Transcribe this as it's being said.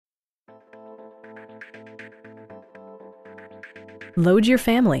Load your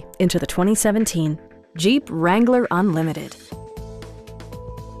family into the 2017 Jeep Wrangler Unlimited.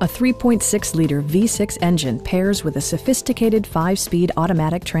 A 3.6-liter V6 engine pairs with a sophisticated 5-speed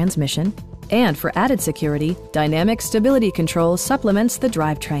automatic transmission, and for added security, dynamic stability control supplements the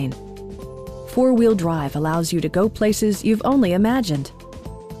drivetrain. 4-wheel drive allows you to go places you've only imagined.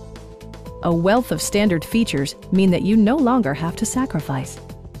 A wealth of standard features mean that you no longer have to sacrifice,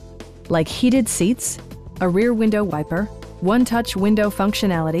 like heated seats, a rear window wiper, one-touch window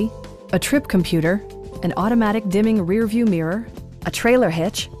functionality, a trip computer, an automatic dimming rear-view mirror, a trailer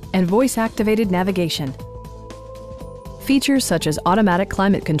hitch, and voice-activated navigation. Features such as automatic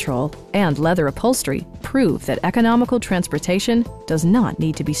climate control and leather upholstery prove that economical transportation does not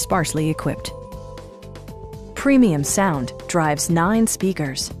need to be sparsely equipped. Premium sound drives 9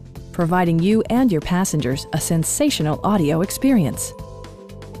 speakers, providing you and your passengers a sensational audio experience.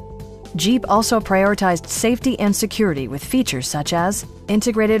 Jeep also prioritized safety and security with features such as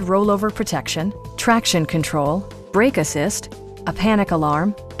integrated rollover protection, traction control, brake assist, a panic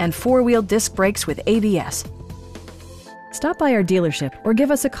alarm, and 4-wheel disc brakes with ABS. Stop by our dealership or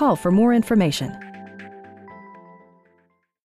give us a call for more information.